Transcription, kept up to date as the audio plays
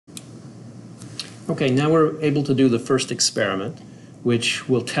Okay, now we're able to do the first experiment, which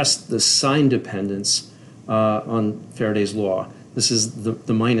will test the sign dependence on Faraday's law. This is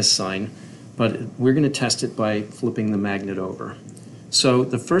the minus sign, but we're going to test it by flipping the magnet over. So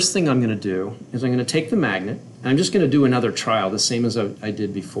the first thing I'm going to do is I'm going to take the magnet, and I'm just going to do another trial, the same as I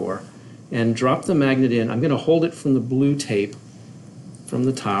did before, and drop the magnet in. I'm going to hold it from the blue tape from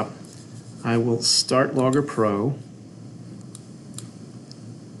the top. I will start Logger Pro,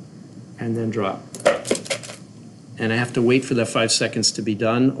 and then drop. And I have to wait for the 5 seconds to be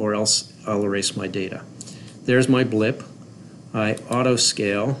done, or else I'll erase my data. There's my blip. I auto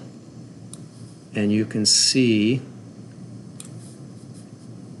scale, and you can see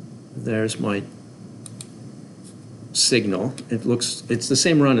there's my signal. It's the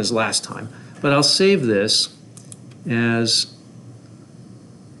same run as last time, but I'll save this as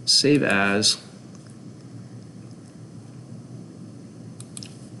save as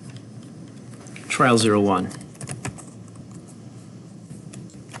trial 01,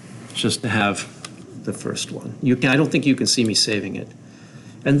 just to have the first one. I don't think you can see me saving it.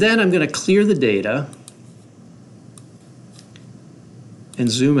 And then I'm going to clear the data and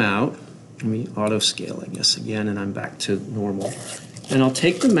zoom out. Let me auto scaling this again, and I'm back to normal. And I'll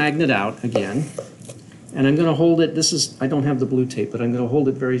take the magnet out again, and I'm going to hold it. I don't have the blue tape, but I'm going to hold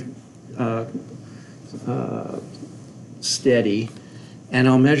it very steady, and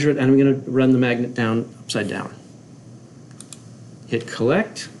I'll measure it, and I'm going to run the magnet down upside down. Hit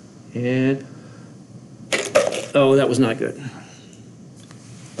collect, and oh, that was not good.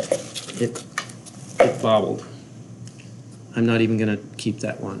 It bobbled. I'm not even going to keep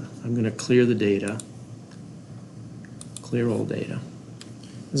that one. I'm going to clear the data, clear all data.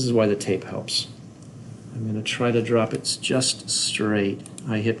 This is why the tape helps. I'm going to try to drop it just straight.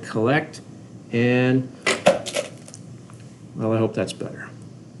 I hit collect, and well, I hope that's better.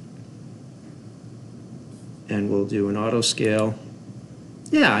 And we'll do an auto scale.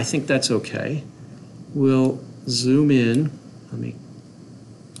 Yeah, I think that's okay. We'll zoom in.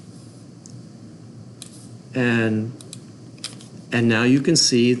 And now you can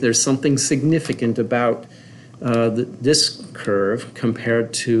see there's something significant about this curve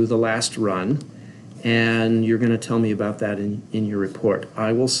compared to the last run, and you're going to tell me about that in your report.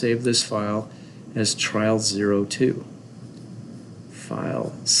 I will save this file as trial 02.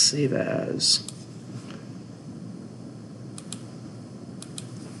 File, save as.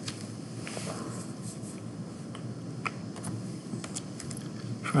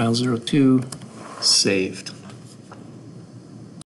 Trial 02, saved.